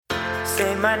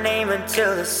Say my name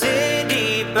until the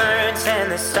city burns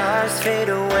and the stars fade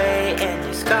away and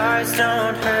your scars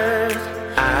don't hurt.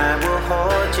 I will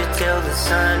hold you till the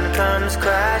sun comes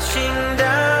crashing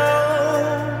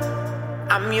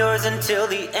down. I'm yours until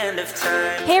the end of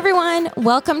time. Hey everyone,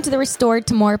 welcome to the Restored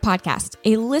to More podcast,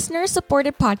 a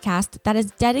listener-supported podcast that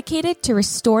is dedicated to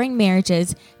restoring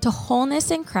marriages to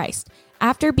wholeness in Christ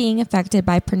after being affected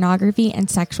by pornography and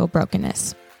sexual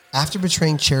brokenness. After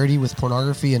betraying Charity with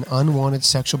pornography and unwanted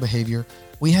sexual behavior,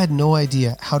 we had no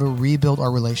idea how to rebuild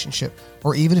our relationship,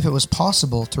 or even if it was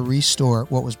possible to restore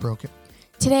what was broken.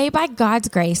 Today, by God's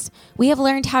grace, we have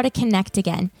learned how to connect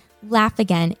again, laugh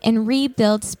again, and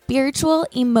rebuild spiritual,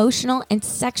 emotional, and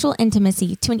sexual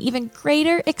intimacy to an even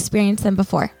greater experience than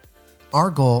before.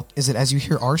 Our goal is that as you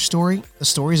hear our story, the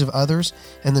stories of others,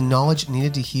 and the knowledge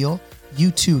needed to heal,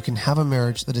 you too can have a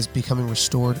marriage that is becoming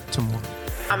restored to more.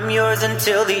 I'm yours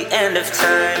until the end of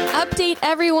time. Update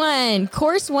everyone!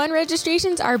 Course 1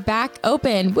 registrations are back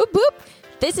open. Whoop whoop!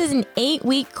 This is an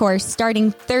 8-week course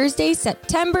starting Thursday,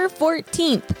 September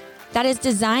 14th that is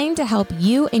designed to help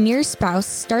you and your spouse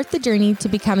start the journey to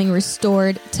becoming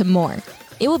restored to more.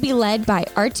 It will be led by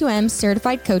R2M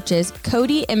certified coaches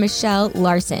Cody and Michelle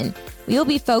Larson. We will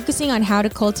be focusing on how to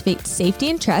cultivate safety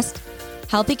and trust,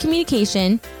 healthy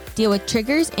communication, deal with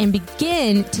triggers, and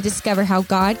begin to discover how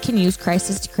God can use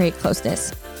crisis to create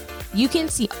closeness. You can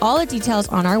see all the details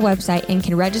on our website and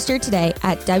can register today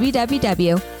at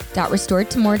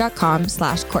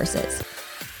www.restoredtomore.com/courses.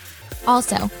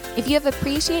 Also, if you have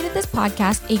appreciated this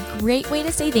podcast, a great way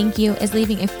to say thank you is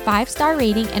leaving a 5-star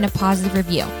rating and a positive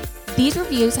review. These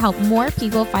reviews help more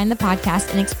people find the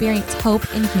podcast and experience hope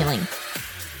and healing.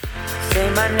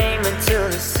 Say my name until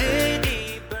the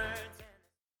city burns.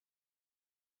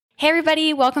 Hey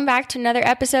everybody, welcome back to another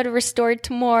episode of Restored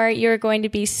to More. You're going to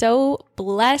be so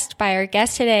blessed by our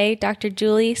guest today, Dr.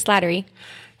 Julie Slattery.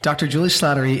 Dr. Julie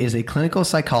Slattery is a clinical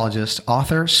psychologist,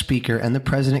 author, speaker, and the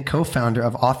president co-founder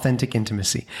of Authentic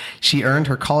Intimacy. She earned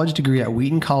her college degree at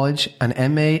Wheaton College, an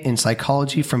MA in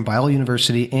psychology from Biola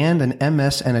University, and an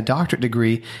MS and a doctorate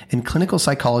degree in clinical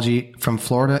psychology from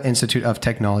Florida Institute of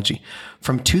Technology.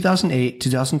 From 2008 to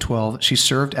 2012, she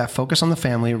served at Focus on the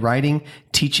Family, writing,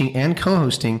 teaching, and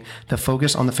co-hosting the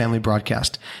Focus on the Family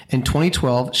broadcast. In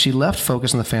 2012, she left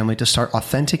Focus on the Family to start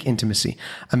Authentic Intimacy,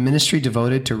 a ministry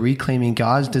devoted to reclaiming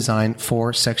God's design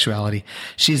for sexuality.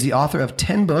 She's the author of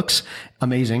 10 books,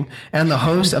 amazing, and the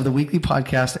host of the weekly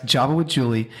podcast, Java with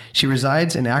Julie. She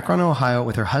resides in Akron, Ohio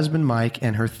with her husband, Mike,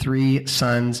 and her 3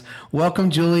 sons.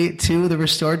 Welcome, Julie, to the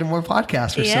Restored to More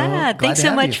podcast. We're so glad thanks to so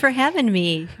have much you. for having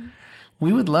me.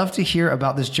 We would love to hear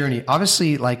about this journey.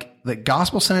 Obviously, like the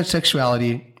gospel-centered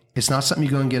sexuality, it's not something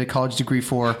you go and get a college degree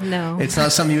for. No. It's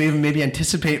not something you even maybe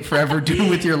anticipate forever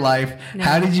doing with your life. No.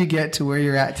 How did you get to where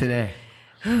you're at today?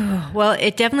 Well,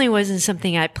 it definitely wasn't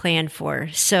something I planned for.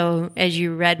 So as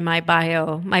you read my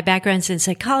bio, my background's in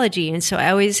psychology. And so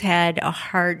I always had a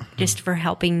heart just for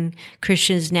helping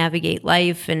Christians navigate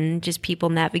life and just people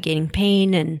navigating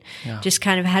pain and just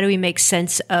kind of how do we make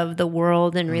sense of the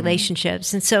world and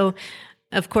relationships. And so,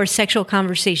 of course, sexual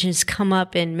conversations come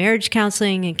up in marriage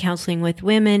counseling and counseling with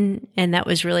women. And that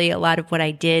was really a lot of what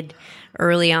I did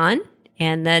early on.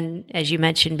 And then, as you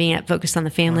mentioned, being at Focus on the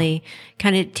Family,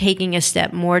 kind of taking a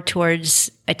step more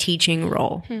towards a teaching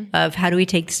role of how do we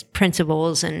take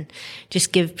principles and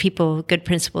just give people good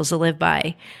principles to live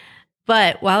by.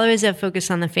 But while I was at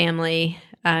Focus on the Family,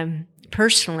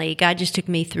 personally, God just took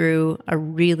me through a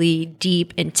really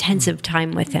deep, intensive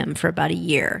time with Him for about a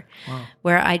year,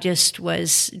 where I just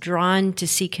was drawn to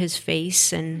seek His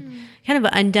face and kind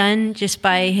of undone just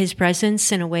by His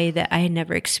presence in a way that I had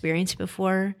never experienced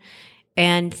before.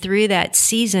 And through that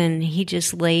season, He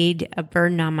just laid a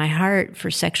burden on my heart for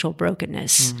sexual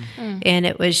brokenness. And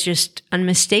it was just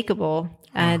unmistakable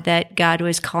that God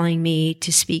was calling me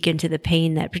to speak into the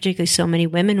pain that particularly so many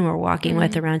women were walking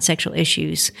with around sexual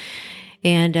issues.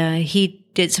 And He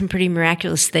did some pretty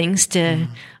miraculous things to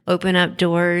open up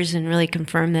doors and really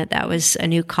confirm that that was a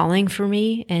new calling for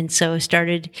me. And so I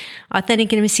started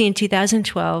Authentic Intimacy in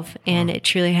 2012, and it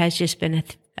truly has just been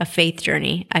a faith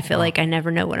journey. I feel like I never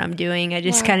know what I'm doing. I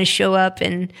just kind of show up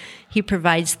and He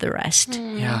provides the rest.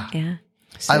 Yeah.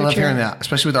 So I love hearing that,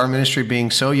 especially with our ministry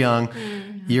being so young.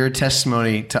 You're a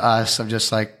testimony to us of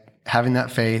just like having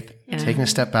that faith, taking a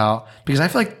step out. Because I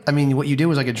feel like, I mean, what you did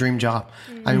was like a dream job.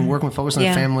 I mean, working with Focus on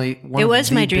the Family, one it of was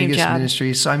the my dream biggest job.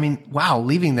 ministries. So, I mean, wow,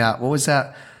 leaving that, what was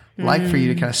that like for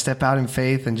you to kind of step out in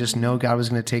faith and just know God was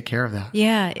going to take care of that?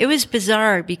 Yeah, it was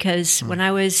bizarre because when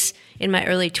I was in my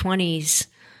early 20s,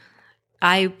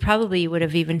 I probably would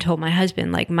have even told my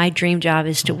husband, like, my dream job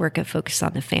is to work at Focus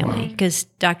on the Family. Because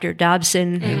Dr.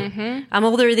 Dobson, I'm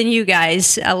older than you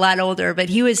guys, a lot older, but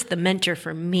he was the mentor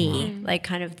for me, like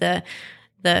kind of the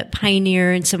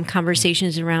pioneer in some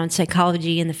conversations around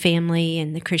psychology and the family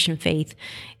and the Christian faith.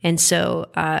 And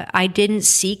so I didn't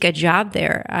seek a job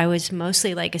there. I was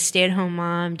mostly like a stay-at-home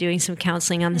mom doing some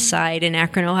counseling on the side in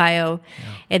Akron, Ohio. Yeah.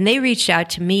 And they reached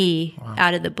out to me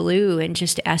out of the blue and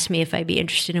just asked me if I'd be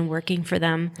interested in working for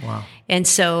them. Wow. And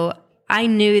so I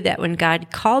knew that when God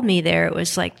called me there, it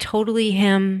was like totally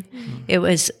Him. It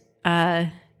was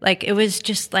it was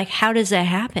just like, how does that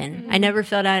happen? I never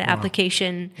filled out an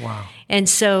application. Wow. And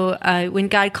so when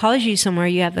God calls you somewhere,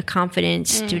 you have the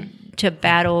confidence to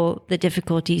battle the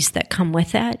difficulties that come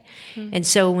with that. And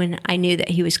so when I knew that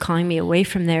He was calling me away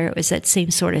from there, it was that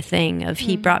same sort of thing of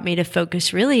He brought me to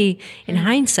Focus really in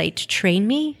hindsight to train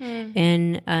me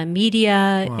in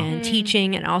media and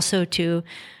teaching, and also to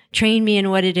train me in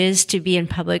what it is to be in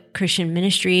public Christian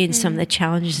ministry and some of the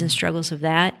challenges and struggles of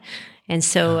that. And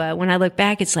so when I look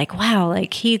back, it's like, wow,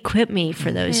 like He equipped me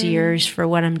for those years for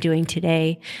what I'm doing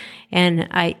today. And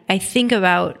I think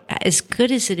about, as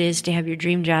good as it is to have your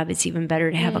dream job, it's even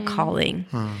better to have a calling.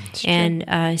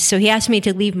 And so He asked me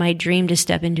to leave my dream to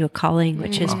step into a calling,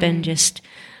 which has been just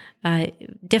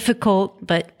difficult,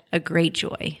 but a great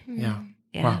joy. Yeah.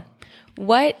 Wow.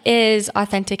 What is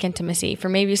authentic intimacy? For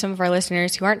maybe some of our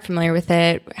listeners who aren't familiar with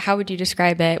it, how would you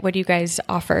describe it? What do you guys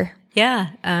offer? Yeah.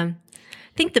 I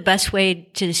think the best way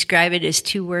to describe it is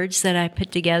 2 words that I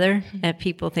put together that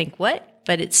people think, what?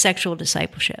 But it's sexual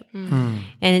discipleship. And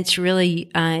it's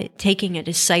really taking a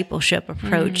discipleship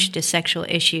approach to sexual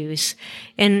issues.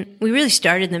 And we really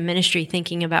started the ministry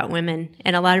thinking about women,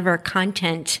 and a lot of our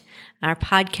content, our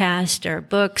podcast, our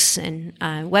books and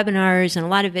webinars, and a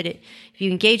lot of it, if you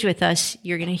engage with us,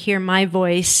 you're going to hear my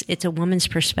voice. It's a woman's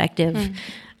perspective.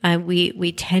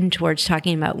 We tend towards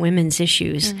talking about women's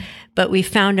issues, but we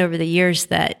found over the years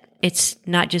that it's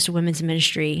not just women's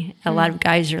ministry. A lot of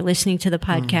guys are listening to the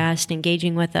podcast,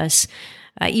 engaging with us.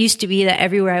 It used to be that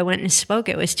everywhere I went and spoke,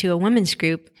 it was to a women's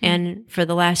group. And for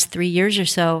the last 3 years or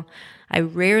so, I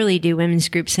rarely do women's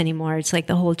groups anymore. It's like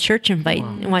the whole church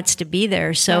wants to be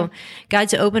there. So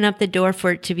God's opened up the door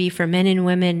for it to be for men and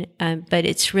women, but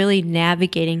it's really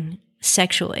navigating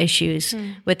sexual issues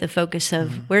with the focus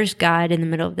of where's God in the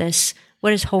middle of this?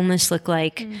 What does wholeness look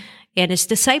like? And it's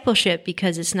discipleship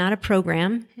because it's not a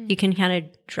program. You can kind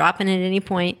of drop in at any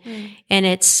point. And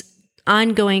it's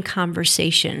ongoing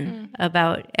conversation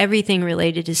about everything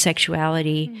related to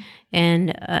sexuality.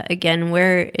 And again,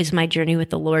 where is my journey with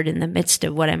the Lord in the midst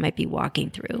of what I might be walking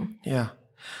through? Yeah.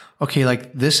 Okay.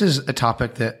 Like this is a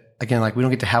topic that, again, like we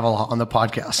don't get to have a lot on the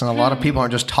podcast, and a lot of people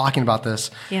aren't just talking about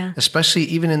this, especially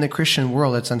even in the Christian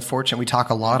world. It's unfortunate. We talk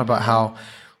a lot about how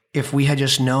if we had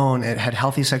just known it had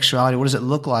healthy sexuality, what does it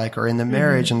look like? Or in the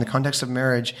marriage, in the context of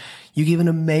marriage, you give an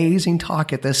amazing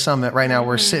talk at this summit right now.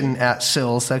 We're sitting at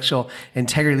SIL, Sexual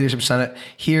Integrity Leadership Summit,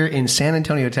 here in San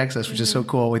Antonio, Texas, which is so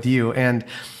cool with you. And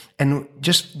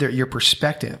just your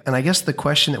perspective. And I guess the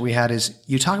question that we had is,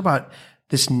 you talk about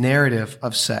this narrative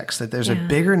of sex, that there's a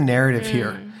bigger narrative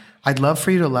here. I'd love for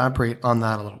you to elaborate on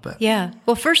that a little bit. Yeah.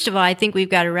 Well, first of all, I think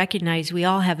we've got to recognize we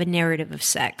all have a narrative of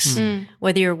sex,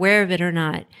 whether you're aware of it or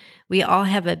not. We all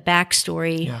have a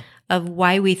backstory of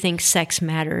why we think sex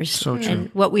matters and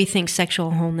what we think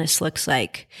sexual wholeness looks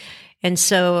like. And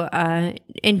so,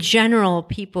 in general,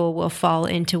 people will fall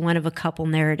into one of a couple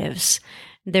narratives.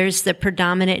 There's the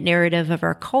predominant narrative of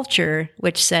our culture,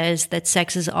 which says that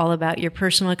sex is all about your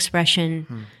personal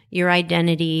expression, your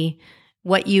identity,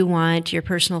 what you want, your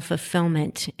personal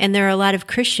fulfillment. And there are a lot of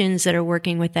Christians that are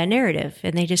working with that narrative,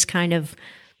 and they just kind of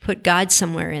put God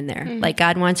somewhere in there. Like,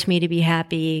 God wants me to be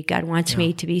happy. God wants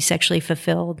me to be sexually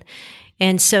fulfilled.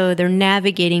 And so they're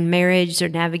navigating marriage, they're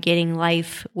navigating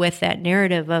life with that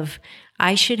narrative of,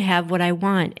 I should have what I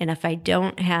want. And if I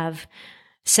don't have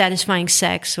satisfying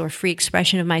sex or free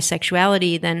expression of my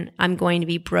sexuality, then I'm going to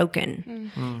be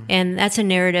broken. And that's a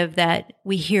narrative that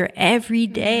we hear every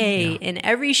day in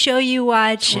every show you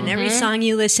watch and every song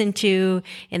you listen to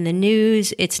in the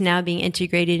news. It's now being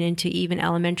integrated into even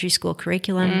elementary school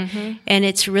curriculum. And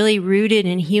it's really rooted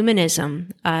in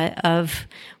humanism of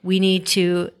we need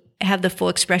to have the full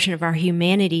expression of our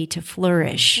humanity to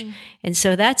flourish. And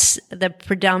so that's the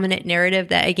predominant narrative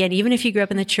that, again, even if you grew up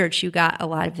in the church, you got a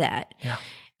lot of that.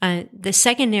 The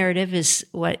second narrative is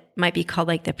what might be called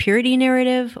like the purity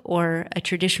narrative or a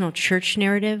traditional church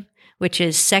narrative, which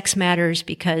is sex matters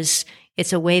because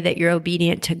it's a way that you're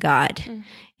obedient to God.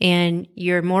 And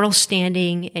your moral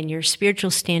standing and your spiritual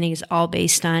standing is all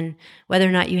based on whether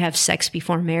or not you have sex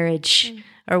before marriage,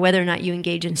 or whether or not you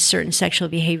engage in certain sexual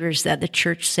behaviors that the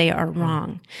church say are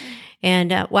wrong.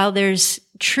 And while there's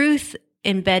truth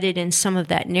embedded in some of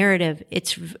that narrative,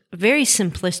 it's very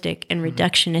simplistic and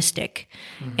reductionistic.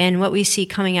 And what we see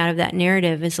coming out of that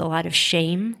narrative is a lot of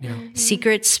shame,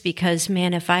 secrets, because,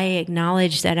 man, if I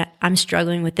acknowledge that I'm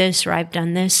struggling with this, or I've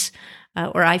done this,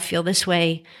 or I feel this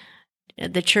way,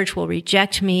 the church will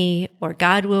reject me, or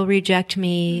God will reject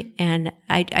me, and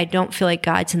I don't feel like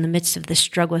God's in the midst of this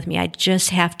struggle with me. I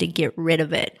just have to get rid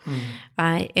of it.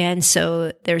 And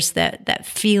so there's that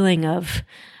feeling of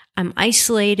I'm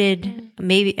isolated,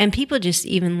 maybe, and people just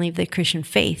even leave the Christian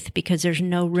faith because there's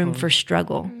no room for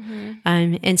struggle.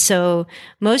 And so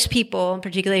most people,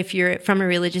 particularly if you're from a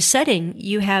religious setting,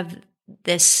 you have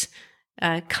this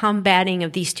combating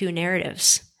of these two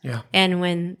narratives. Yeah. And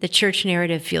when the church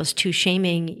narrative feels too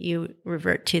shaming, you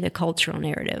revert to the cultural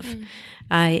narrative.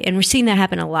 And we're seeing that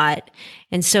happen a lot.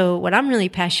 And so what I'm really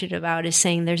passionate about is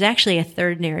saying there's actually a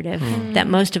third narrative that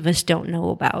most of us don't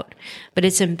know about, but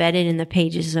it's embedded in the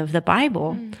pages of the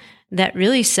Bible that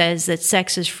really says that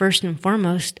sex is first and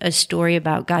foremost a story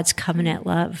about God's covenant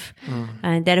love.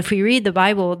 And that if we read the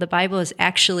Bible is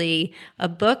actually a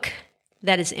book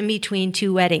that is in between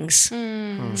two weddings.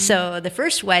 So the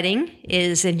first wedding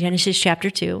is in Genesis chapter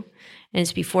 2, and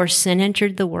it's before sin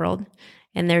entered the world.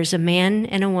 And there's a man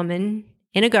and a woman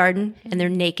in a garden, and they're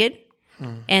naked,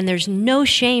 and there's no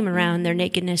shame around their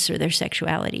nakedness or their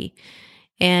sexuality.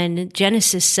 And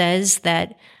Genesis says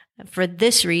that for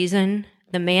this reason,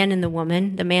 the man and the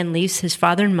woman, the man leaves his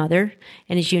father and mother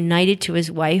and is united to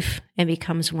his wife and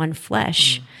becomes one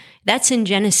flesh. That's in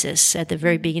Genesis at the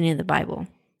very beginning of the Bible.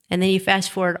 And then you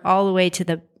fast forward all the way to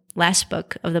the last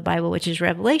book of the Bible, which is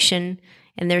Revelation,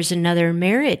 and there's another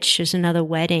marriage, there's another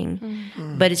wedding,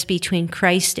 but it's between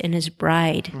Christ and his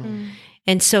bride.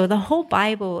 And so the whole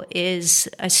Bible is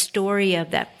a story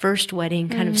of that first wedding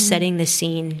kind of setting the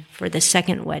scene for the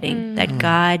second wedding, that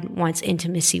God wants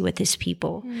intimacy with his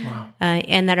people.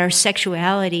 And that our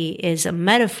sexuality is a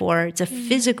metaphor, it's a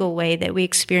physical way that we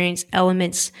experience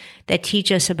elements that teach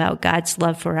us about God's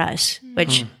love for us,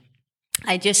 which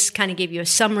I just kind of gave you a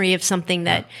summary of something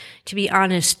that, to be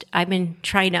honest, I've been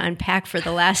trying to unpack for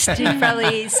the last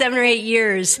probably 7 or 8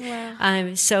 years.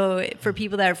 So for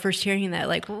people that are first hearing that,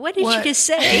 like, what did you just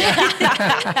say?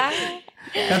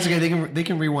 That's okay. They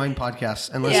can rewind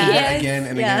podcasts and listen to it again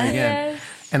and again and again.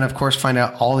 And of course, find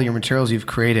out all of your materials you've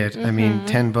created. I mean,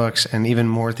 10 books and even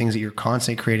more things that you're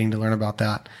constantly creating to learn about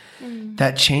that.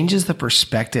 That changes the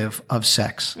perspective of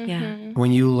sex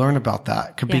when you learn about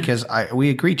that. Because we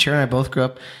agree, Chair and I both grew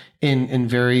up in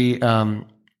very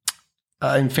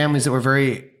in families that were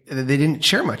they didn't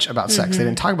share much about sex. They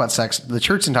didn't talk about sex. The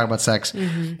church didn't talk about sex.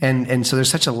 And so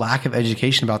there's such a lack of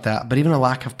education about that, but even a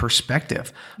lack of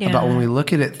perspective about when we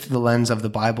look at it through the lens of the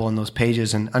Bible and those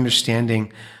pages and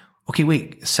understanding, okay,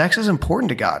 wait, sex is important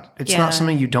to God. It's not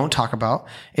something you don't talk about.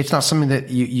 It's not something that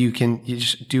you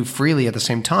just do freely at the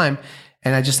same time.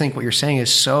 And I just think what you're saying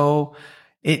is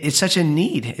it's such a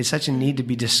need. It's such a need to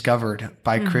be discovered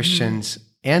by Christians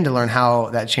and to learn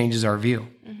how that changes our view.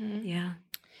 Yeah.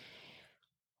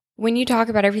 When you talk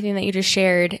about everything that you just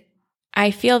shared,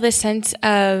 I feel this sense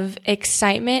of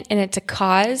excitement and it's a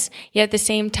cause. Yet at the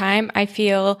same time, I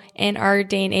feel in our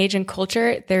day and age and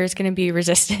culture, there's going to be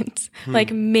resistance,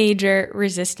 like major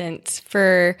resistance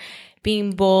for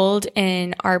being bold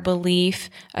in our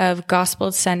belief of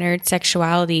gospel-centered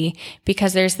sexuality,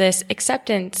 because there's this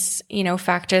acceptance,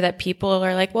 factor that people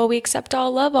are like, well, we accept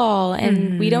all, love all,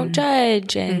 and we don't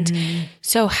judge. And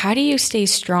so how do you stay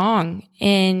strong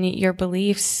in your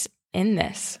beliefs in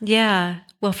this? Yeah.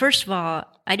 Well, first of all,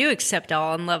 I do accept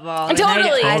all and love all.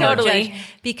 Totally. I don't judge,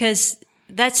 because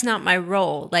that's not my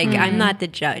role. Like, I'm not the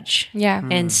judge. Yeah.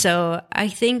 And so I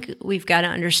think we've got to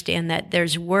understand that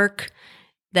there's work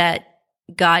that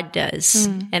God does,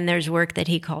 and there's work that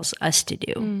he calls us to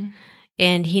do.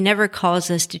 And he never calls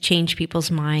us to change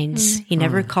people's minds. He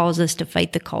never calls us to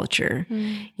fight the culture.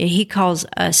 He calls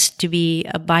us to be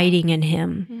abiding in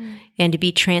him and to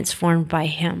be transformed by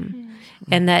him.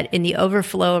 And that in the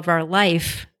overflow of our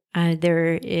life,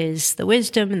 there is the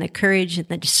wisdom and the courage and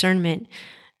the discernment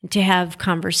to have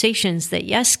conversations that,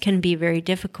 yes, can be very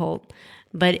difficult,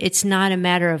 but it's not a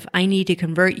matter of, I need to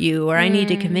convert you or I need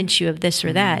to convince you of this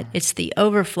or that. It's the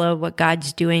overflow of what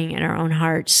God's doing in our own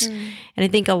hearts. And I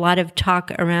think a lot of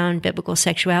talk around biblical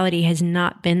sexuality has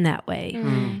not been that way.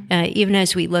 Even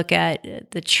as we look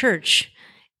at the church,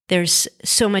 there's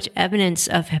so much evidence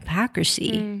of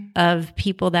hypocrisy of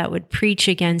people that would preach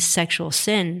against sexual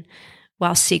sin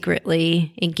while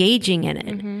secretly engaging in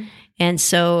it. And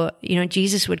so,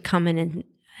 Jesus would come in and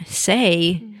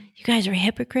say, you guys are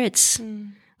hypocrites.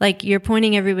 Like you're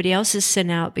pointing everybody else's sin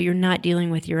out, but you're not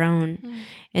dealing with your own.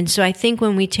 And so I think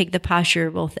when we take the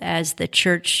posture, both as the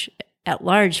church at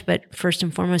large, but first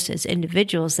and foremost as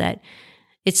individuals, that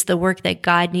it's the work that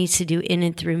God needs to do in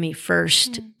and through me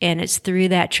first. And it's through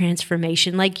that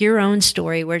transformation, like your own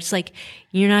story, where it's like,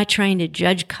 you're not trying to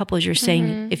judge couples. You're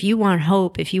saying, if you want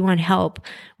hope, if you want help,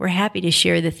 we're happy to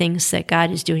share the things that God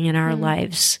is doing in our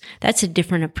lives. That's a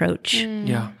different approach.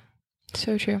 Yeah.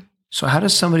 So true. So how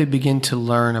does somebody begin to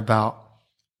learn about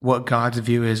what God's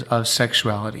view is of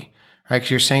sexuality? Right? Because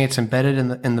you're saying it's embedded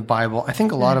in the Bible. I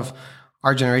think a lot of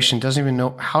our generation doesn't even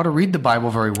know how to read the Bible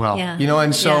very well,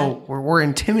 and so we're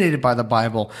intimidated by the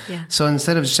Bible. Yeah. So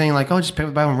instead of saying like, oh, just pick up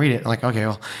the Bible and read it, I'm like, okay,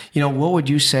 well, what would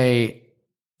you say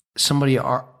somebody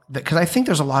because I think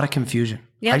there's a lot of confusion.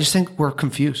 Yeah. I just think we're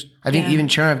confused. I think even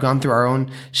Sharon and I have gone through our own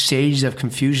stages of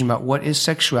confusion about what is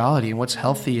sexuality and what's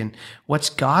healthy and what's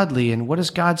godly and what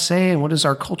does God say and what does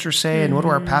our culture say and what do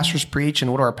our pastors preach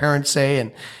and what do our parents say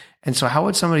and so how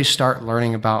would somebody start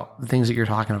learning about the things that you're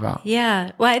talking about?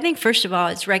 Yeah. Well, I think first of all,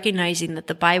 it's recognizing that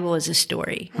the Bible is a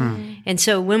story. And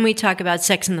so when we talk about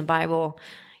sex in the Bible,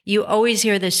 you always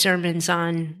hear the sermons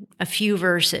on a few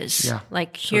verses. Yeah.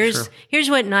 Like here's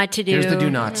what not to do. Here's the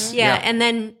do nots. Yeah. And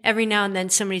then every now and then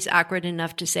somebody's awkward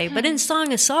enough to say, but in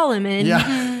Song of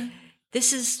Solomon,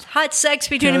 this is hot sex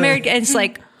between a married guy. And it's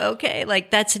like, okay, like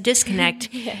that's a disconnect.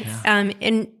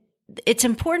 And it's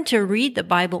important to read the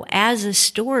Bible as a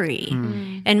story.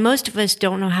 And most of us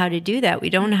don't know how to do that. We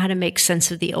don't know how to make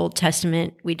sense of the Old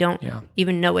Testament. We don't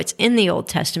even know what's in the Old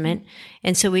Testament.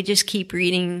 And so we just keep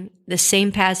reading the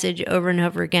same passage over and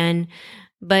over again.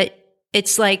 But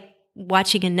it's like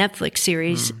watching a Netflix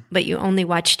series, but you only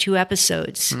watch 2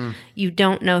 episodes. You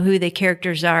don't know who the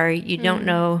characters are. You don't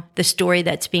know the story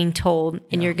that's being told,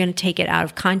 and you're going to take it out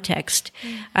of context.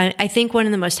 I think one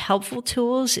of the most helpful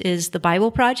tools is the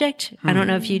Bible Project. I don't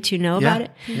know if you two know about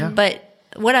it, but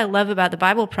what I love about the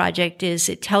Bible Project is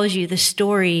it tells you the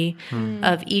story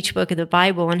of each book of the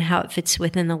Bible and how it fits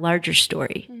within the larger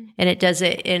story. And it does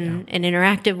it in an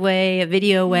interactive way, a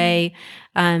video way.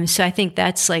 So I think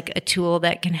that's like a tool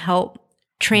that can help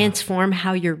transform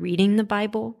how you're reading the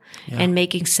Bible and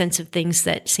making sense of things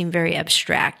that seem very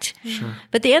abstract.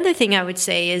 But the other thing I would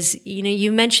say is,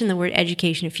 you mentioned the word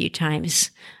education a few times.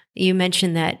 You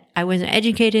mentioned that I wasn't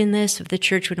educated in this, if the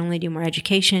church would only do more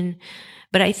education.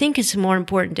 But I think it's more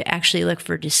important to actually look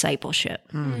for discipleship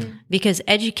because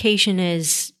education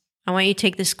is, I want you to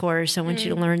take this course. I want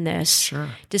you to learn this.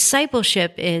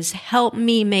 Discipleship is help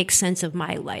me make sense of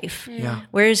my life.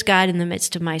 Where's God in the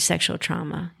midst of my sexual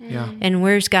trauma? And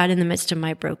where's God in the midst of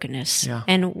my brokenness?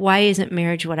 And why isn't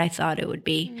marriage what I thought it would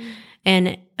be?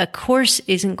 And a course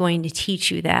isn't going to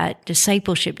teach you that.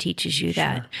 Discipleship teaches you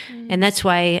that. And that's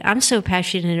why I'm so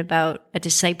passionate about a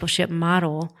discipleship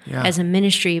model as a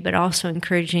ministry, but also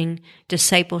encouraging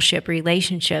discipleship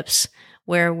relationships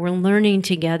where we're learning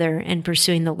together and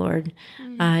pursuing the Lord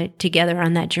together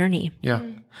on that journey.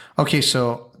 Okay,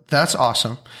 so that's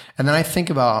awesome. And then I think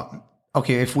about,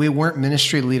 if we weren't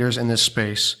ministry leaders in this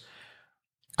space,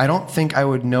 I don't think I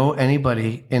would know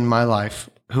anybody in my life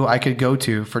who I could go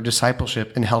to for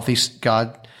discipleship and healthy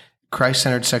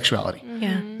Christ-centered sexuality.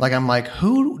 Like, I'm like,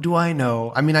 who do I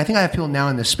know? I mean, I think I have people now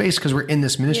in this space because we're in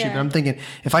this ministry, but I'm thinking,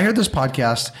 if I heard this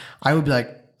podcast, I would be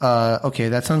like, okay,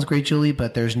 that sounds great, Julie,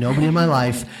 but there's nobody in my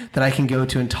life that I can go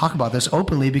to and talk about this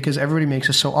openly because everybody makes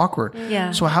us so awkward.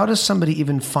 So how does somebody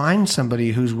even find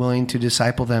somebody who's willing to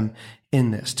disciple them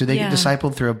in this? Do they get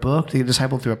discipled through a book? Do they get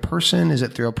discipled through a person? Is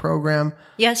it through a program?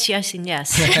 Yes, and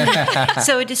yes.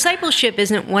 So discipleship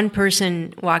isn't one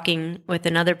person walking with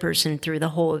another person through the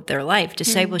whole of their life.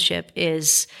 Discipleship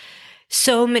is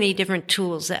so many different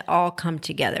tools that all come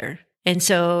together. And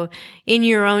so in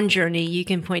your own journey, you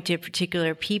can point to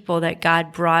particular people that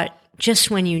God brought just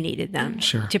when you needed them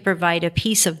to provide a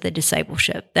piece of the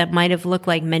discipleship that might have looked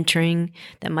like mentoring,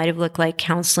 that might have looked like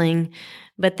counseling.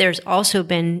 But there's also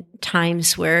been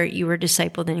times where you were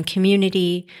discipled in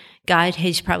community. God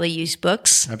has probably used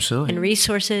books and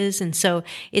resources. And so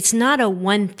it's not a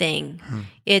one thing.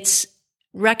 It's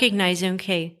recognizing,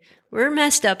 okay, we're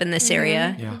messed up in this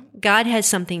area. God has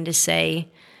something to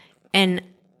say. And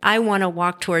I want to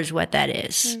walk towards what that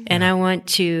is. And I want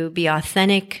to be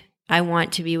authentic. I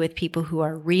want to be with people who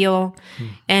are real.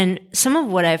 And some of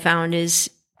what I found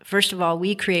is, first of all,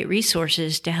 we create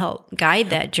resources to help guide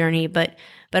that journey, but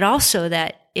also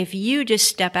that if you just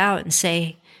step out and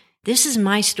say, this is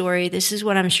my story, this is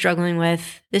what I'm struggling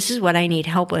with, this is what I need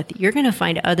help with, you're going to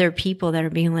find other people that are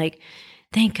being like,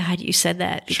 thank God you said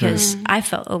that because I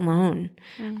felt alone.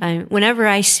 Whenever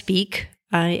I speak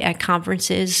at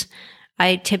conferences,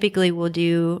 I typically will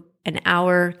do an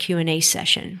hour Q&A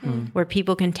session where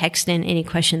people can text in any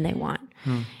question they want.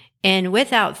 And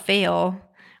without fail,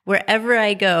 wherever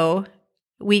I go,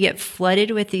 we get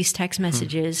flooded with these text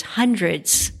messages,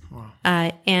 hundreds,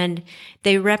 and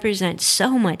they represent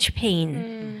so much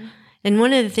pain. And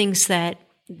one of the things that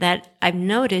I've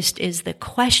noticed is the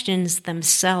questions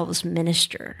themselves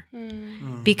minister.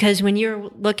 Because when you're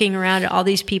looking around at all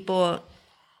these people,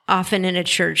 often in a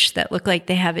church that look like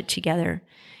they have it together,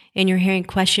 and you're hearing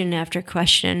question after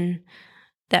question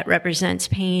that represents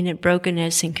pain and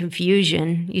brokenness and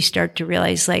confusion, you start to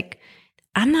realize, like,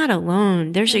 I'm not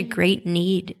alone. There's a great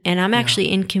need. And I'm actually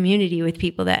in community with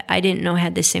people that I didn't know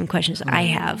had the same questions I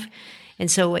have. And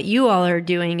so what you all are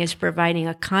doing is providing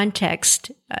a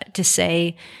context to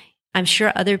say, I'm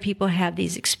sure other people have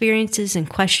these experiences and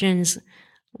questions.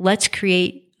 Let's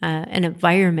create an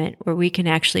environment where we can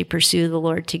actually pursue the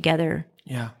Lord together.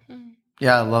 Yeah.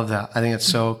 Yeah, I love that. I think it's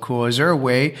so cool. Is there a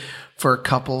way for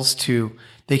couples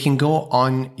they can go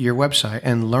on your website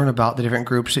and learn about the different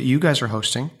groups that you guys are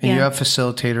hosting, and you have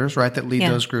facilitators, right, that lead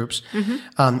those groups.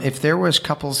 If there was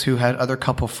couples who had other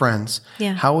couple friends,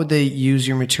 how would they use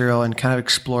your material and kind of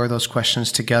explore those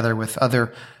questions together with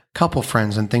other couple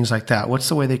friends and things like that? What's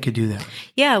the way they could do that?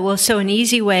 Yeah, well, so an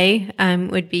easy way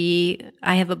would be,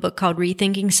 I have a book called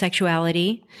Rethinking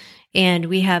Sexuality, and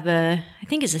we have I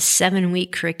think it's a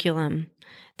 7-week curriculum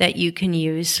that you can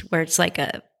use where it's like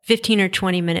a 15 or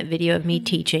 20 minute video of me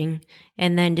teaching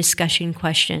and then discussion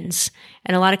questions.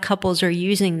 And a lot of couples are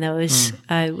using those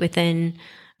within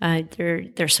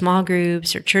their small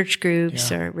groups or church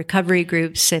groups or recovery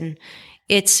groups. And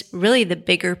it's really the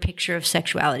bigger picture of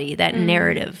sexuality, that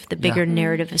narrative, the bigger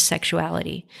narrative of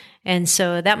sexuality. And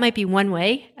so that might be one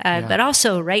way. But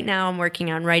also right now I'm working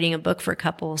on writing a book for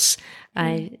couples.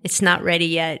 It's not ready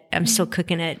yet. I'm still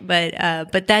cooking it,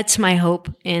 but that's my hope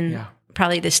in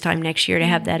probably this time next year to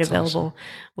have that available,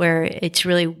 where it's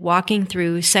really walking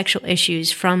through sexual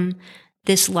issues from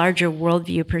this larger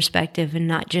worldview perspective and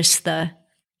not just the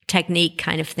technique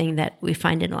kind of thing that we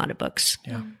find in a lot of books.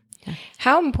 Yeah.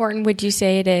 How important would you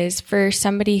say it is for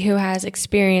somebody who has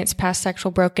experienced past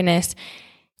sexual brokenness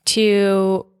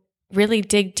to really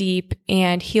dig deep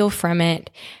and heal from it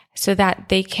so that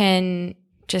they can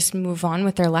just move on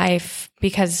with their life?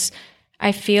 Because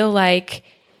I feel like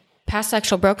past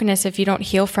sexual brokenness, if you don't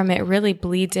heal from it, really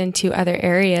bleeds into other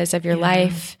areas of your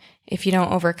life if you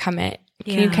don't overcome it.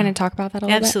 Can you kind of talk about that a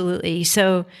little bit? Absolutely.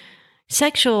 So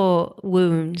sexual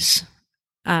wounds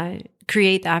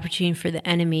create the opportunity for the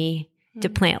enemy to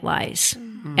plant lies.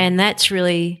 And that's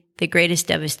really the greatest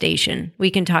devastation.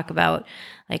 We can talk about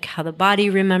like how the body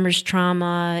remembers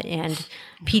trauma and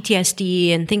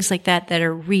PTSD and things like that that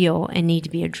are real and need to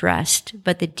be addressed.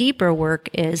 But the deeper work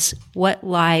is what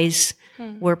lies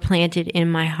were planted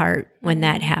in my heart when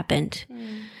that happened.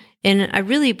 And I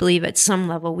really believe at some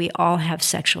level we all have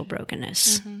sexual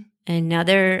brokenness. And now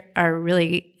there are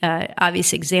really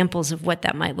obvious examples of what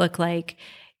that might look like.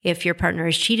 If your partner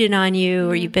has cheated on you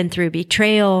or you've been through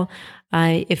betrayal,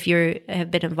 if you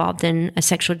have been involved in a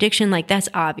sexual addiction, like that's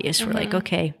obvious. We're like,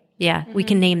 okay, we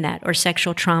can name that. Or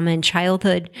sexual trauma in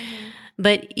childhood.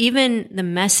 But even the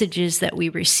messages that we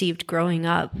received growing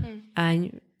up,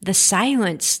 the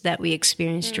silence that we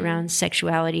experienced around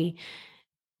sexuality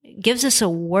gives us a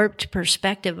warped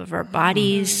perspective of our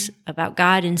bodies, about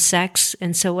God and sex.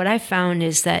 And so what I found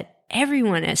is that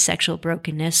everyone has sexual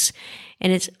brokenness,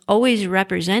 and it's always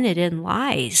represented in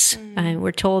lies.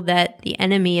 We're told that the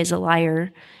enemy is a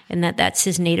liar and that that's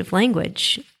his native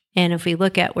language. And if we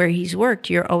look at where he's worked,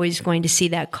 you're always going to see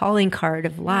that calling card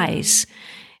of lies.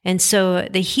 And so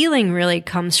the healing really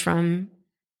comes from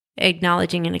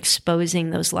acknowledging and exposing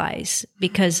those lies,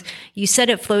 because you said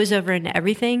it flows over into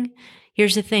everything.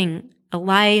 Here's the thing. A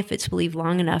lie, if it's believed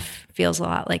long enough, feels a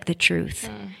lot like the truth.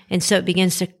 And so it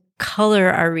begins to color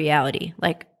our reality.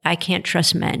 Like, I can't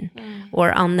trust men,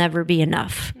 or I'll never be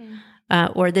enough,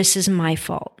 or this is my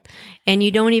fault. And you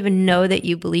don't even know that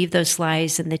you believe those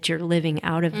lies and that you're living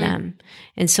out of them.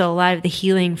 And so a lot of the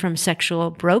healing from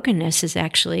sexual brokenness is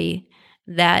actually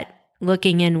that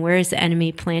looking in, where is the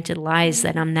enemy planted lies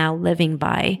that I'm now living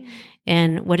by?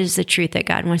 And what is the truth that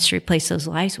God wants to replace those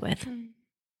lies with?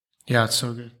 Yeah, it's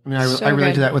so good. I mean, I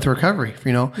relate to that with recovery.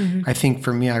 You know, I think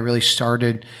for me, I really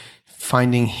started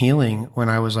finding healing when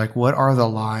I was like, what are the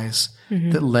lies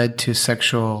that led to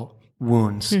sexual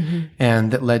wounds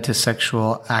and that led to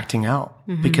sexual acting out?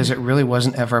 Because it really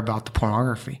wasn't ever about the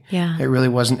pornography. It really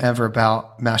wasn't ever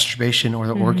about masturbation or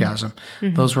the orgasm.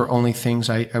 Those were only things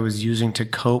I was using to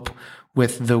cope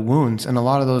with the wounds. And a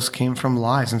lot of those came from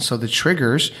lies. And so the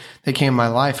triggers that came in my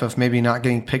life of maybe not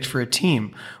getting picked for a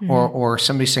team or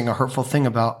somebody saying a hurtful thing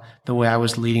about the way I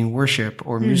was leading worship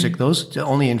or music, those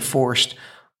only enforced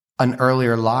an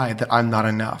earlier lie that I'm not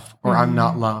enough or I'm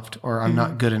not loved or I'm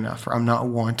not good enough or I'm not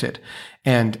wanted.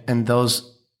 And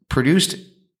those produced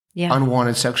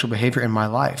unwanted sexual behavior in my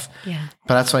life. Yeah.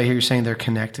 But that's why I hear you saying they're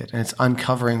connected, and it's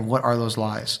uncovering what are those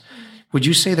lies. Would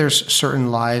you say there's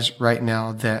certain lies right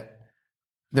now that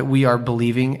we are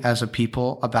believing as a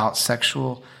people about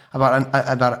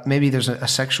about maybe there's a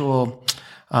sexual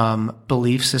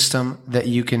belief system that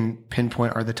you can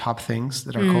pinpoint are the top things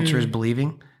that our culture is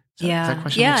believing? Does that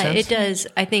question make sense? It does.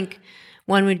 I think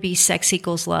one would be sex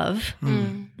equals love.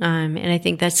 And I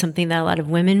think that's something that a lot of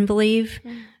women believe.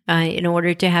 In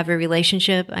order to have a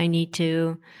relationship, I need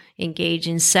to engage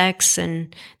in sex.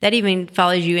 And that even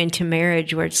follows you into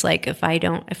marriage, where it's like,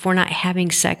 if we're not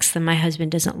having sex, then my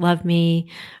husband doesn't love me.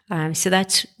 So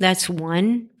that's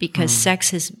one, because sex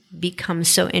has become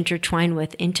so intertwined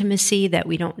with intimacy that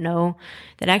we don't know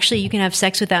that actually you can have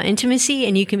sex without intimacy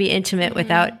and you can be intimate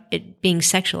without it being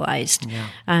sexualized.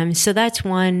 Yeah. So that's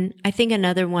one. I think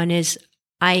another one is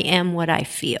I am what I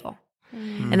feel.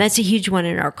 And that's a huge one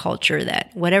in our culture,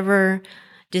 that whatever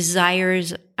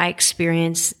desires I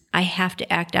experience, I have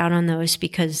to act out on those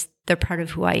because they're part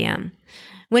of who I am.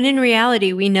 When in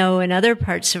reality, we know in other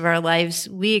parts of our lives,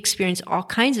 we experience all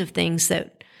kinds of things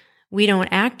that we don't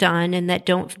act on and that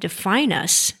don't define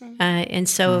us. And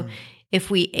so if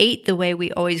we ate the way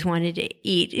we always wanted to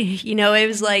eat, it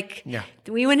was like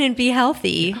we wouldn't be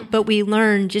healthy, but we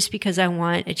learned just because I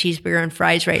want a cheeseburger and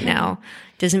fries right now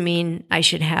doesn't mean I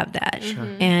should have that. Sure.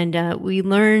 And we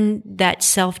learn that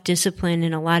self-discipline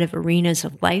in a lot of arenas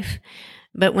of life.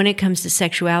 But when it comes to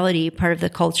sexuality, part of the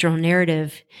cultural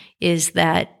narrative is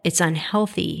that it's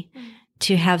unhealthy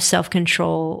to have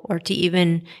self-control or to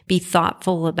even be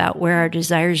thoughtful about where our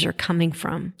desires are coming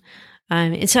from.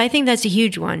 And so I think that's a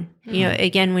huge one.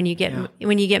 Again, when you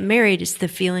get married, it's the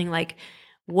feeling like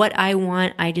what I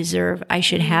want, I deserve, I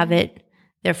should have it.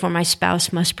 Therefore, my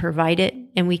spouse must provide it.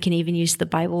 And we can even use the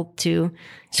Bible to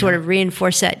sort of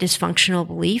reinforce that dysfunctional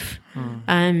belief.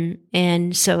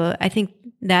 And so I think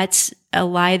that's a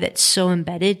lie that's so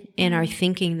embedded in our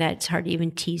thinking that it's hard to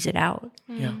even tease it out.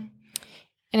 Yeah.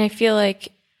 And I feel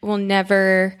like we'll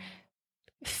never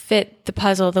fit the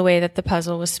puzzle the way that the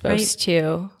puzzle was supposed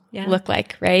to look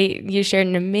like, right? You shared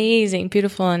an amazing,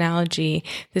 beautiful analogy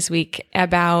this week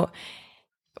about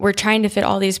we're trying to fit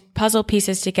all these puzzle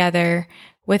pieces together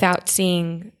without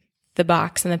seeing the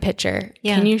box and the picture.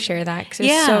 Yeah. Can you share that? Because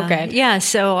it's so good. Yeah.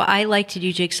 So I like to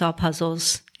do jigsaw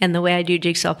puzzles. And the way I do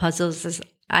jigsaw puzzles is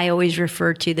I always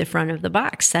refer to the front of the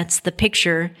box. That's the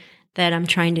picture that I'm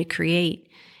trying to create.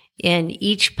 And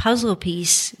each puzzle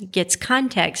piece gets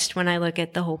context when I look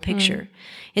at the whole picture.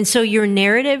 And so your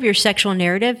narrative, your sexual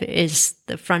narrative, is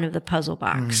the front of the puzzle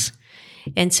box.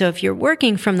 And so if you're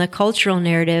working from the cultural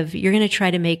narrative, you're going to try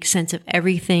to make sense of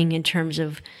everything in terms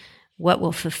of what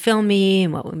will fulfill me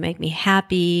and what will make me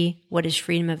happy, what is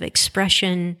freedom of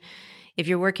expression. If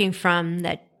you're working from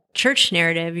that church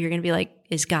narrative, you're going to be like,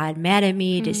 is God mad at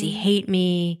me? Does he hate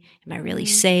me? Am I really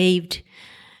saved?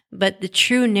 But the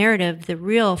true narrative, the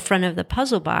real front of the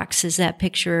puzzle box, is that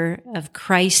picture of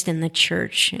Christ and the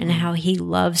church and how he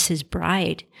loves his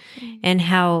bride and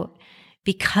how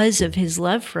because of his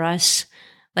love for us,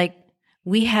 like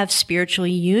we have spiritual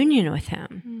union with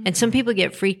him. And some people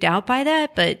get freaked out by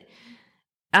that, but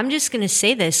I'm just going to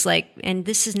say this, and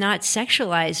this is not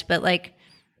sexualized, but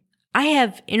I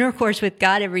have intercourse with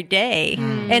God every day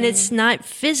and it's not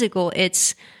physical.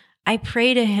 It's, I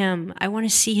pray to him. I want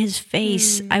to see his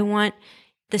face. I want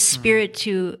the Spirit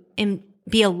to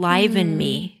be alive in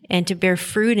me and to bear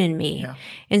fruit in me. Yeah.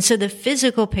 And so the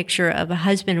physical picture of a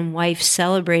husband and wife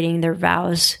celebrating their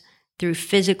vows through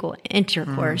physical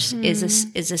intercourse is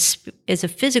a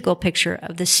physical picture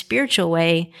of the spiritual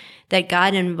way that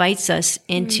God invites us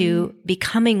into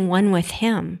becoming one with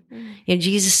him. And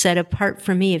Jesus said, apart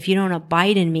from me, if you don't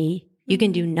abide in me, you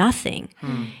can do nothing.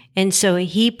 And so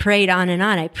he prayed on and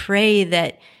on. I pray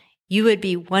that you would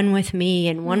be one with me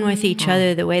and one with each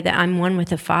other the way that I'm one with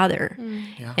the Father.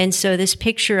 Yeah. And so this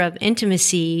picture of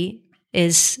intimacy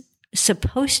is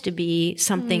supposed to be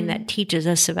something that teaches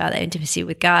us about that intimacy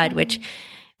with God, which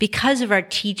because of our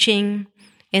teaching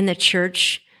in the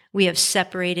church, we have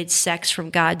separated sex from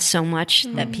God so much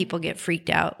that people get freaked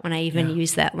out when I even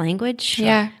use that language.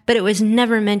 Yeah. But it was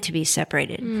never meant to be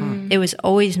separated. It was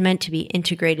always meant to be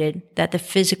integrated, that the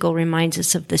physical reminds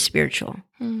us of the spiritual.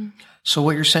 So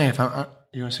what you're saying, you want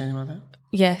to say anything about that?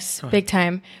 Yes, big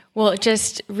time. Well, it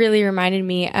just really reminded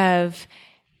me of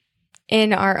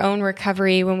in our own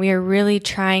recovery, when we are really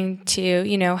trying to,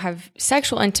 have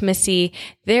sexual intimacy,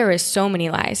 there is so many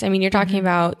lies. I mean, you're talking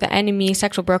about the enemy,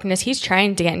 sexual brokenness. He's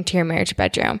trying to get into your marriage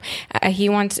bedroom. He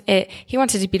wants it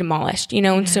to be demolished,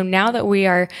 And so now that we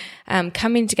are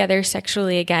coming together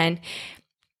sexually again,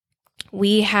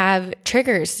 we have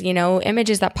triggers,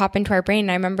 images that pop into our brain.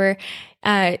 And I remember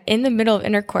in the middle of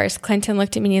intercourse, Clinton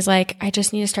looked at me and he's like, I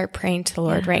just need to start praying to the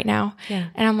Lord right now. Yeah.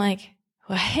 And I'm like,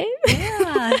 what?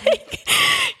 Yeah.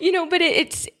 But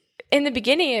it's in the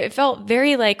beginning, it felt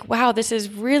very like, wow, this is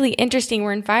really interesting.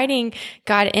 We're inviting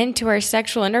God into our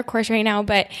sexual intercourse right now,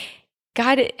 but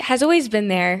God has always been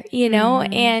there,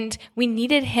 and we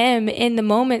needed him in the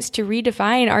moments to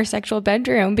redefine our sexual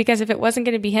bedroom, because if it wasn't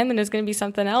going to be him, then it was going to be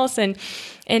something else and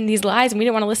these lies, and we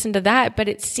didn't want to listen to that. But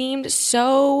it seemed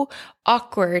so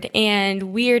awkward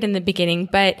and weird in the beginning,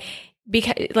 but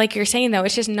because, like you're saying, though,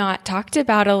 it's just not talked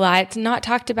about a lot. It's not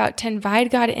talked about to invite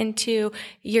God into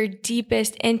your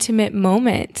deepest intimate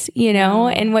moments,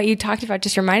 and what you talked about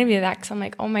just reminded me of that, because I'm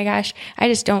like, oh my gosh, I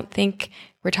just don't think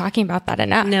we're talking about that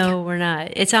enough. No, we're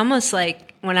not. It's almost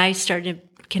like when I started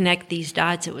to connect these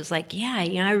dots, it was like,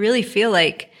 I really feel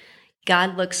like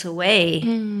God looks away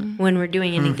when we're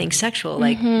doing anything sexual.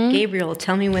 Like, Gabriel,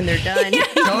 tell me when they're done.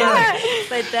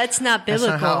 But that's not biblical.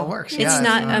 That's not how it works. It's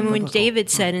not. When David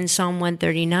said in Psalm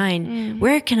 139,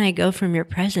 where can I go from your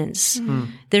presence?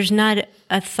 There's not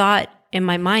a thought in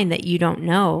my mind that you don't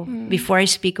know. Before I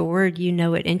speak a word, you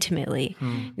know it intimately.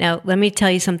 Now, let me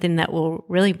tell you something that will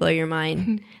really blow your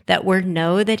mind. That word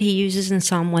know that he uses in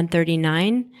Psalm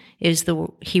 139 is the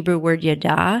Hebrew word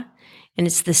yada. And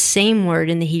it's the same word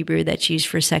in the Hebrew that's used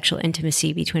for sexual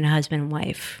intimacy between a husband and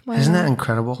wife. Wow. Isn't that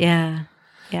incredible? Yeah.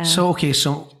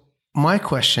 So my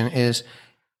question is,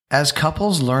 as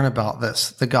couples learn about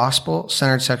this, the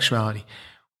gospel-centered sexuality,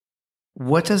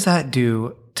 what does that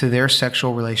do to their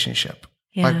sexual relationship?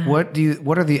 Yeah. Like,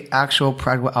 what are the actual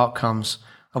practical outcomes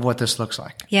of what this looks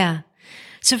like? Yeah.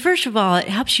 So first of all, it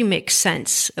helps you make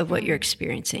sense of what you're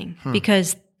experiencing,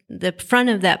 because the front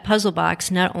of that puzzle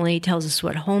box not only tells us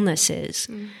what wholeness is,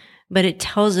 but it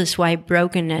tells us why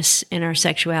brokenness in our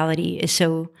sexuality is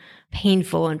so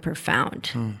painful and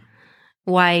profound.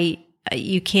 Why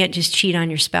you can't just cheat on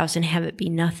your spouse and have it be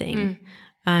nothing.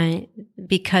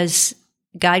 Because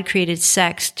God created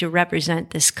sex to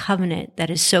represent this covenant that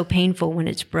is so painful when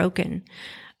it's broken.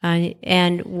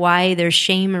 And why there's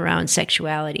shame around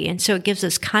sexuality. And so it gives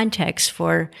us context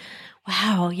for,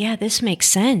 wow, yeah, this makes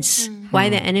sense. Why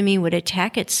the enemy would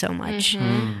attack it so much.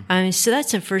 So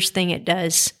that's the first thing it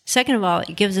does. Second of all,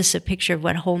 it gives us a picture of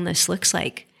what wholeness looks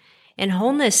like. And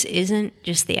wholeness isn't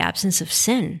just the absence of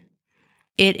sin.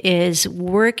 It is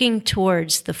working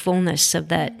towards the fullness of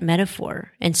that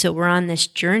metaphor. And so we're on this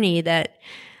journey that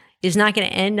is not going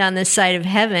to end on this side of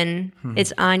heaven.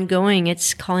 It's ongoing.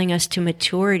 It's calling us to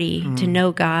maturity, to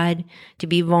know God, to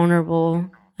be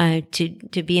vulnerable,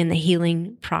 to be in the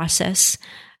healing process.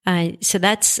 So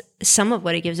that's some of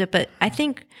what it gives it. But I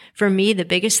think for me, the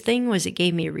biggest thing was it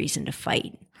gave me a reason to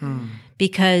fight.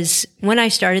 Because when I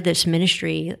started this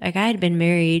ministry, like I had been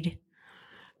married,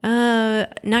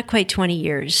 not quite 20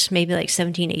 years, maybe like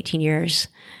 17, 18 years.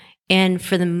 And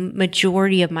for the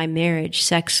majority of my marriage,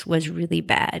 sex was really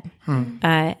bad.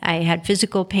 I had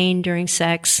physical pain during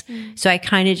sex. So I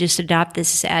kind of just adopt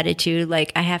this attitude,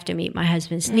 like I have to meet my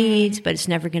husband's needs, but it's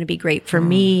never going to be great for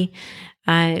me.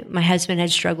 My husband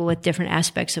had struggled with different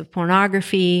aspects of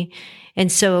pornography.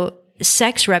 And so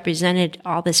sex represented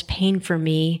all this pain for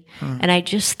me. And I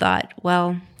just thought,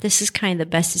 well, this is kind of the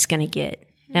best it's going to get.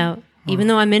 Now, even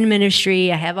though I'm in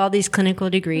ministry, I have all these clinical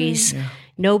degrees,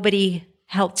 nobody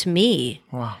helped me.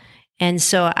 Wow. And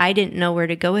so I didn't know where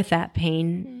to go with that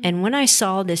pain. And when I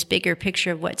saw this bigger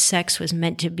picture of what sex was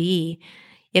meant to be,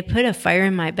 it put a fire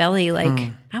in my belly.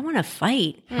 Like, I want to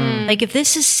fight. Like, if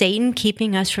this is Satan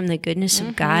keeping us from the goodness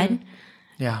of God,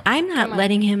 I'm not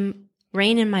letting him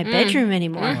reign in my bedroom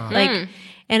anymore. Like,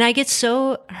 and I get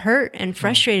so hurt and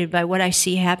frustrated by what I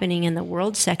see happening in the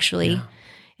world sexually.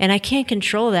 And I can't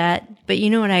control that, but you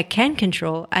know what I can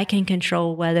control? I can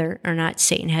control whether or not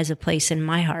Satan has a place in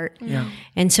my heart.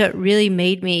 And so it really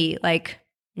made me like,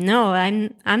 no,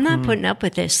 I'm not putting up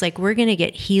with this. Like, we're going to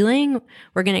get healing.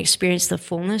 We're going to experience the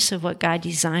fullness of what God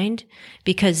designed,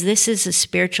 because this is a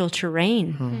spiritual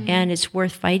terrain and it's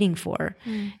worth fighting for.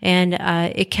 And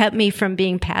it kept me from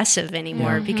being passive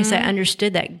anymore, because I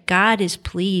understood that God is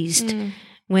pleased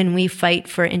when we fight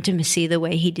for intimacy the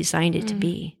way he designed it to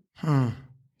be.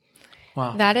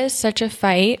 Wow. That is such a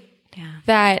fight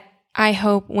that I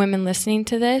hope women listening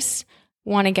to this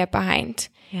want to get behind.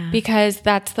 Yeah. Because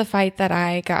that's the fight that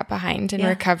I got behind in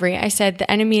recovery. I said the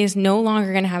enemy is no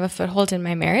longer going to have a foothold in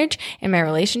my marriage, in my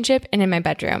relationship, and in my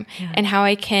bedroom. Yeah. And how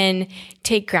I can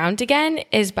take ground again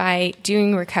is by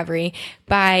doing recovery,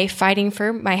 by fighting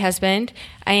for my husband,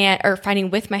 or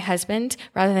fighting with my husband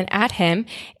rather than at him,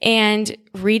 and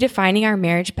redefining our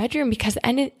marriage bedroom, because the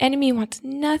enemy wants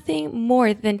nothing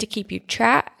more than to keep you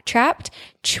trapped,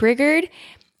 triggered,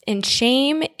 in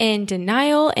shame and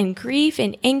denial and grief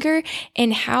and anger.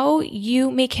 And how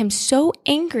you make him so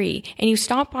angry and you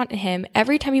stomp on him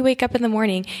every time you wake up in the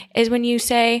morning is when you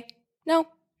say, no,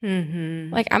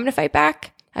 like, I'm going to fight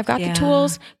back. I've got the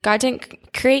tools. God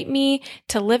didn't create me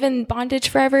to live in bondage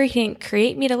forever. He didn't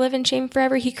create me to live in shame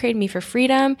forever. He created me for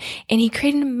freedom, and he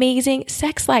created an amazing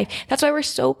sex life. That's why we're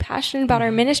so passionate about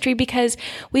our ministry, because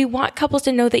we want couples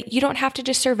to know that you don't have to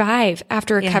just survive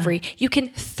after recovery. You can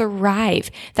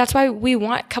thrive. That's why we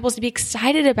want couples to be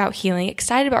excited about healing,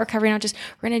 excited about recovery, not just,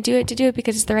 we're going to do it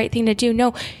because it's the right thing to do.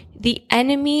 No, the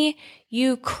enemy,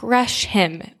 you crush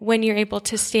him when you're able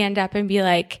to stand up and be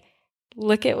like,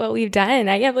 look at what we've done.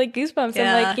 I have like goosebumps.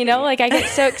 Yeah. I'm like, I get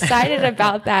so excited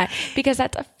about that, because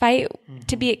that's a fight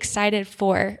to be excited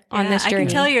for on this journey. I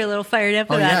can tell you're a little fired up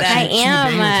about that. I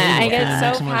am. I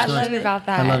get so passionate about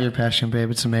that. I love your passion,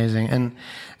 babe. It's amazing. And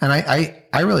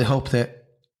I really hope that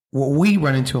what we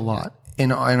run into a lot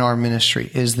in our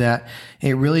ministry is that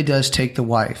it really does take the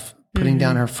wife putting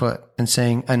down her foot and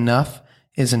saying enough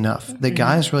is enough. The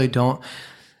guys really don't.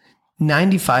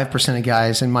 95% of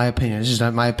guys, in my opinion, this is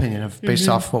not my opinion, based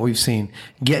off what we've seen,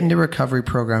 get into recovery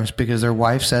programs because their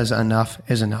wife says enough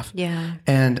is enough. Yeah.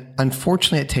 And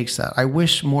unfortunately, it takes that. I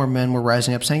wish more men were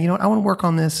rising up saying, you know what, I want to work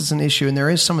on this. It's an issue. And there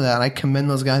is some of that. And I commend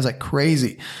those guys like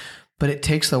crazy. But it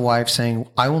takes the wife saying,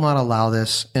 I will not allow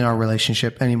this in our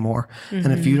relationship anymore.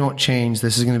 And if you don't change,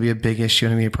 this is going to be a big issue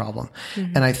and be a problem.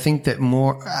 And I think that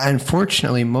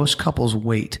unfortunately, most couples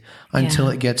wait until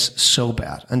it gets so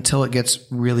bad, until it gets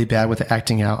really bad with the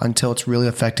acting out, until it's really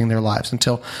affecting their lives,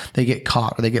 until they get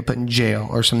caught or they get put in jail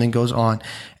or something goes on.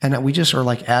 And we just are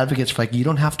like advocates for like, you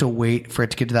don't have to wait for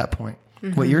it to get to that point.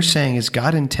 What you're saying is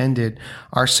God intended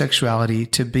our sexuality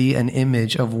to be an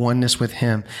image of oneness with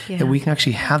him, that we can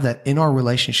actually have that in our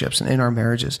relationships and in our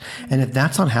marriages. And if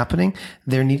that's not happening,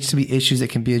 there needs to be issues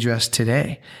that can be addressed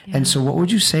today. And so what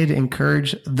would you say to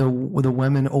encourage the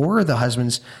women or the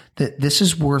husbands that this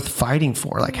is worth fighting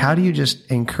for? Like, how do you just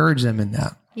encourage them in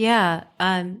that? Yeah.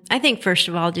 I think first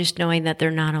of all, just knowing that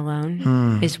they're not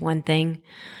alone is one thing.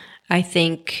 I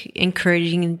think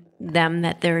encouraging them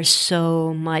that there is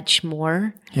so much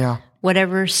more. Yeah.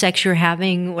 Whatever sex you're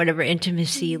having, whatever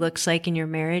intimacy looks like in your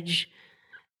marriage,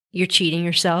 you're cheating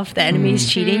yourself. The enemy is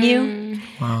cheating you.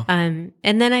 Wow. And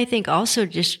then I think also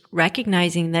just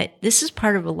recognizing that this is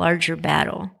part of a larger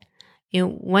battle. You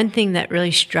know, one thing that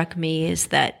really struck me is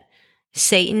that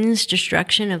Satan's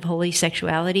destruction of holy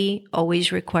sexuality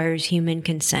always requires human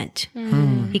consent.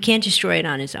 He can't destroy it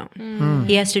on his own.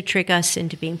 He has to trick us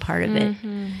into being part of it.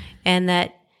 And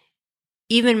that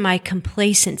even my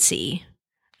complacency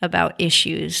about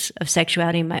issues of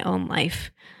sexuality in my own life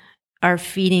are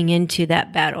feeding into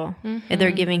that battle. And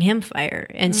they're giving him fire.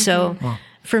 And so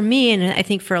for me, and I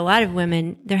think for a lot of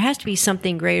women, there has to be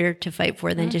something greater to fight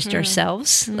for than just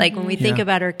ourselves. Like when we think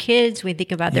about our kids, we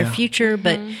think about their future,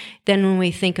 but then when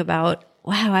we think about,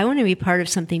 wow, I want to be part of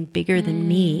something bigger than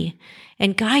me.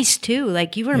 And guys too,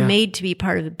 like you were made to be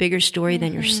part of a bigger story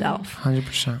than yourself.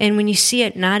 100%. And when you see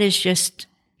it not as just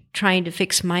trying to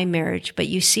fix my marriage, but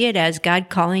you see it as God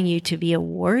calling you to be a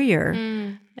warrior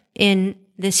in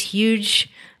this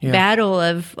huge battle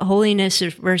of holiness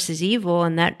versus evil.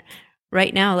 And that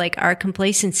right now, like our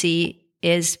complacency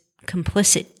is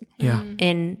complicit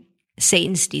in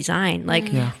Satan's design. Like,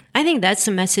 I think that's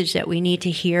the message that we need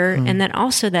to hear. And that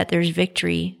also that there's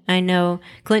victory. I know,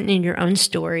 Clinton, in your own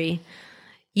story,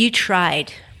 you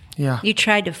tried. You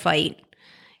tried to fight.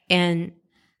 And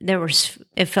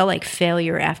it felt like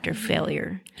failure after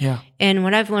failure. And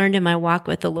what I've learned in my walk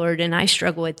with the Lord, and I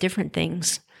struggle with different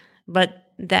things, but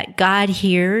that God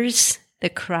hears the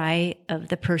cry of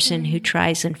the person who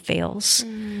tries and fails.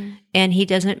 And he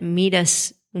doesn't meet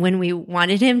us when we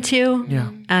wanted him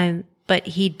to. But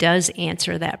he does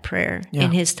answer that prayer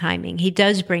in his timing. He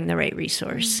does bring the right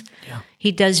resource.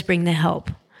 He does bring the help.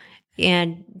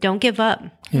 And don't give up.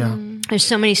 There's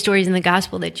so many stories in the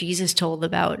gospel that Jesus told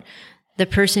about the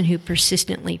person who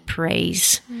persistently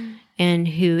prays and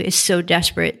who is so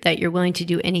desperate that you're willing to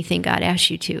do anything God asks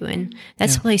you to. And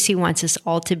that's the place he wants us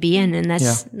all to be in. And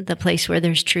that's the place where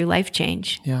there's true life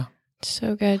change.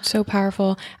 So good. So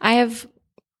powerful. I have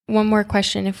one more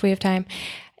question if we have time.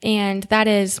 And that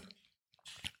is,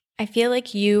 I feel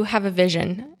like you have a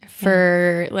vision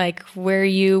for like where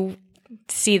you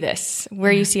see this,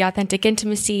 where you see authentic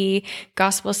intimacy,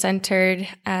 gospel-centered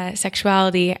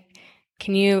sexuality.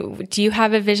 Do you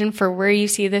have a vision for where you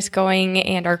see this going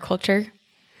and our culture?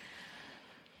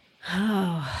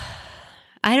 Oh,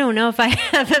 I don't know if I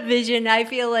have a vision. I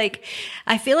feel like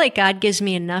God gives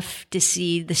me enough to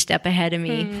see the step ahead of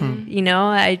me. You know,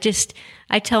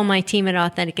 I tell my team at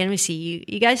Authentic Intimacy,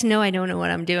 you guys know I don't know what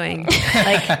I'm doing.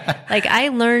 like I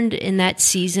learned in that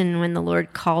season when the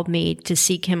Lord called me to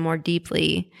seek him more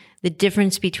deeply, the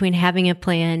difference between having a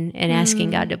plan and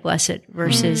asking God to bless it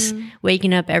versus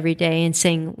waking up every day and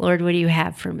saying, Lord, what do you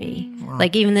have for me? Wow.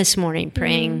 Like even this morning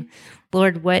praying,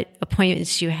 Lord, what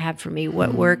appointments do you have for me?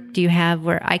 What work do you have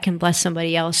where I can bless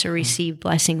somebody else or receive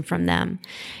blessing from them?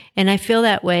 And I feel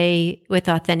that way with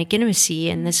Authentic Intimacy.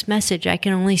 And this message I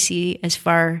can only see as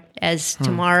far as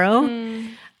tomorrow.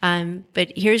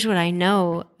 But here's what I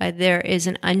know. There is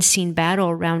an unseen battle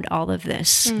around all of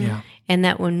this. And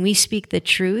that when we speak the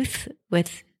truth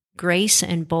with grace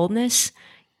and boldness,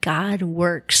 God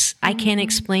works. I can't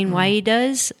explain why he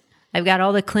does. I've got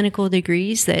all the clinical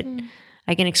degrees that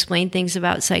I can explain things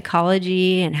about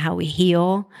psychology and how we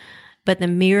heal. But the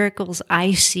miracles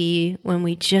I see when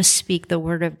we just speak the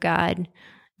word of God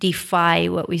defy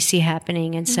what we see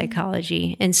happening in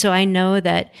psychology. And so I know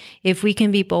that if we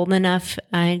can be bold enough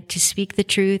to speak the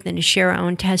truth and to share our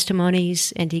own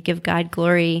testimonies and to give God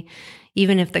glory,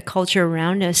 even if the culture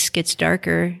around us gets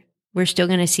darker, we're still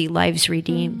going to see lives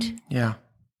redeemed. Yeah.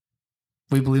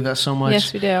 We believe that so much.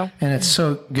 Yes, we do. And it's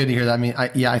so good to hear that. I mean,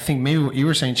 I think maybe what you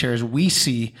were saying, Chair, is we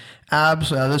see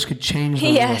absolutely this could change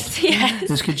the world. Yes.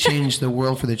 This could change the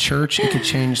world for the church. It could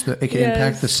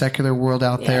impact the secular world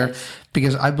out there,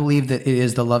 because I believe that it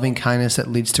is the loving kindness that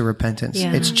leads to repentance.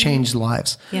 Yeah. It's changed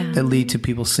lives that lead to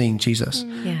people seeing Jesus.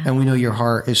 And we know your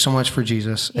heart is so much for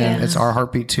Jesus, and it's our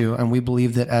heartbeat too. And we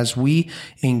believe that as we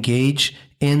engage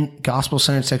in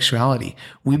gospel-centered sexuality,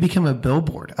 we become a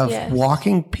billboard of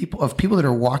people that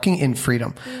are walking in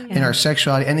freedom in our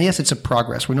sexuality. And yes, it's a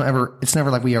progress. It's never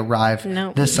like we arrive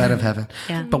this side of heaven,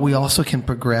 but we also can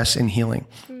progress in healing.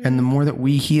 And the more that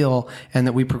we heal and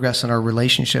that we progress in our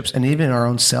relationships and even in our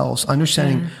own selves,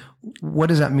 understanding what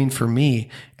does that mean for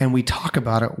me? And we talk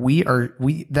about it.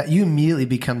 That you immediately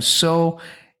become so,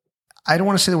 I don't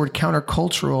want to say the word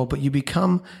countercultural, but you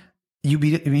become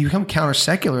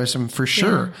counter-secularism for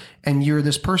sure. And you're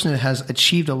this person that has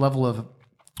achieved a level of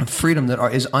freedom that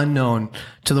is unknown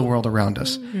to the world around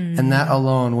us. And that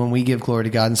alone, when we give glory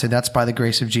to God and say that's by the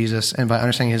grace of Jesus and by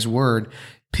understanding his word,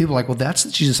 people are like, well, that's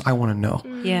the Jesus I want to know.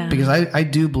 Because I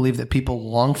do believe that people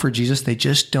long for Jesus. They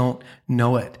just don't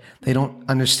know it. They don't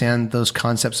understand those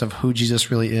concepts of who Jesus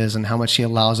really is and how much he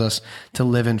allows us to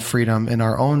live in freedom in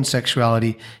our own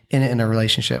sexuality, in a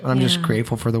relationship. And I'm just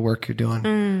grateful for the work you're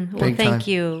doing. Well, thank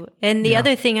you. And the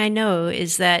other thing I know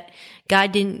is that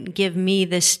God didn't give me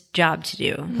this job to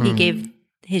do. He gave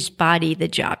his body the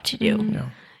job to do.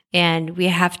 And we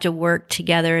have to work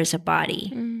together as a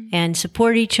body and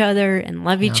support each other and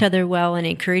love each other well and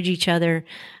encourage each other.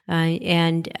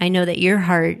 And I know that your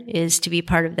heart is to be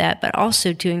part of that, but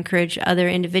also to encourage other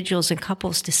individuals and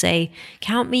couples to say,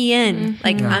 count me in.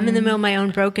 Like I'm in the middle of my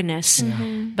own brokenness,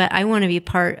 but I want to be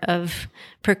part of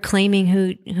proclaiming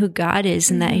who God is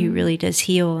and that he really does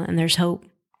heal and there's hope.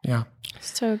 Yeah.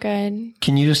 So good.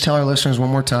 Can you just tell our listeners one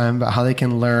more time about how they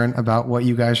can learn about what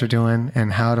you guys are doing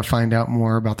and how to find out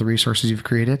more about the resources you've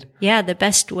created? Yeah, the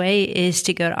best way is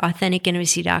to go to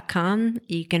AuthenticIntimacy.com.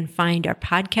 You can find our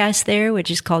podcast there,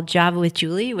 which is called Java with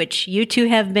Julie, which you two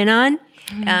have been on,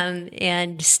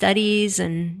 and studies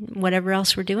and whatever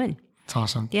else we're doing. It's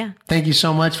awesome. Yeah. Thank you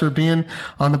so much for being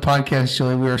on the podcast,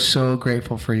 Julie. We are so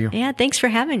grateful for you. Yeah, thanks for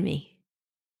having me.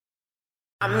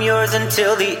 I'm yours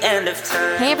until the end of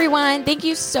time. Hey everyone, thank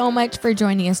you so much for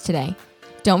joining us today.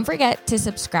 Don't forget to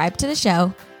subscribe to the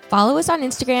show, follow us on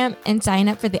Instagram, and sign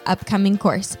up for the upcoming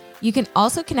course. You can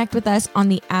also connect with us on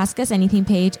the Ask Us Anything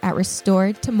page at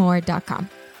restoredtomore.com.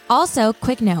 Also,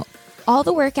 quick note, all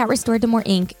the work at Restored to More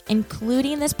Inc.,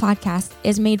 including this podcast,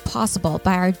 is made possible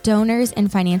by our donors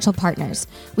and financial partners.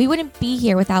 We wouldn't be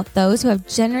here without those who have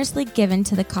generously given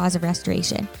to the cause of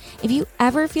restoration. If you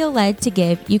ever feel led to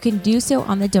give, you can do so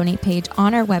on the donate page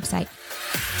on our website.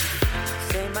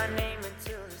 Say my name.